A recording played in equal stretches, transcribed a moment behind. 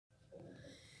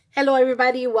Hello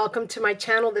everybody, welcome to my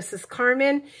channel. This is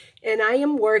Carmen and I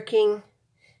am working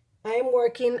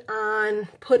on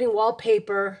putting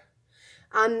wallpaper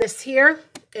on this here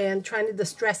and trying to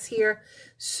distress here.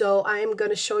 So I am going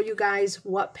to show you guys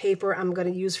what paper I'm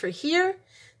going to use for here.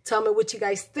 Tell me what you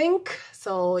guys think.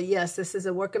 So yes, this is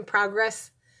a work in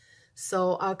progress.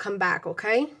 So I'll come back,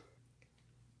 okay?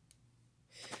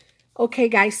 Okay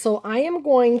guys, so I am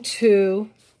going to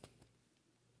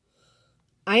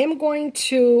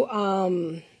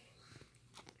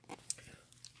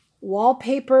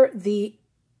wallpaper the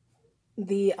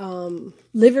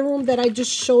living room that I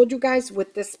just showed you guys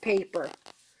with this paper.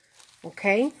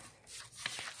 Okay,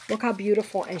 look how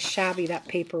beautiful and shabby that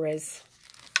paper is.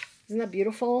 Isn't that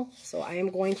beautiful? So I am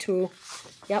going to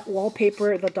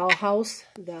wallpaper the dollhouse,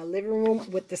 the living room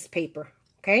with this paper.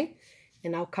 Okay,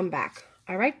 and I'll come back.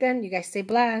 All right then, you guys stay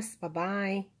blessed. Bye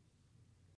bye.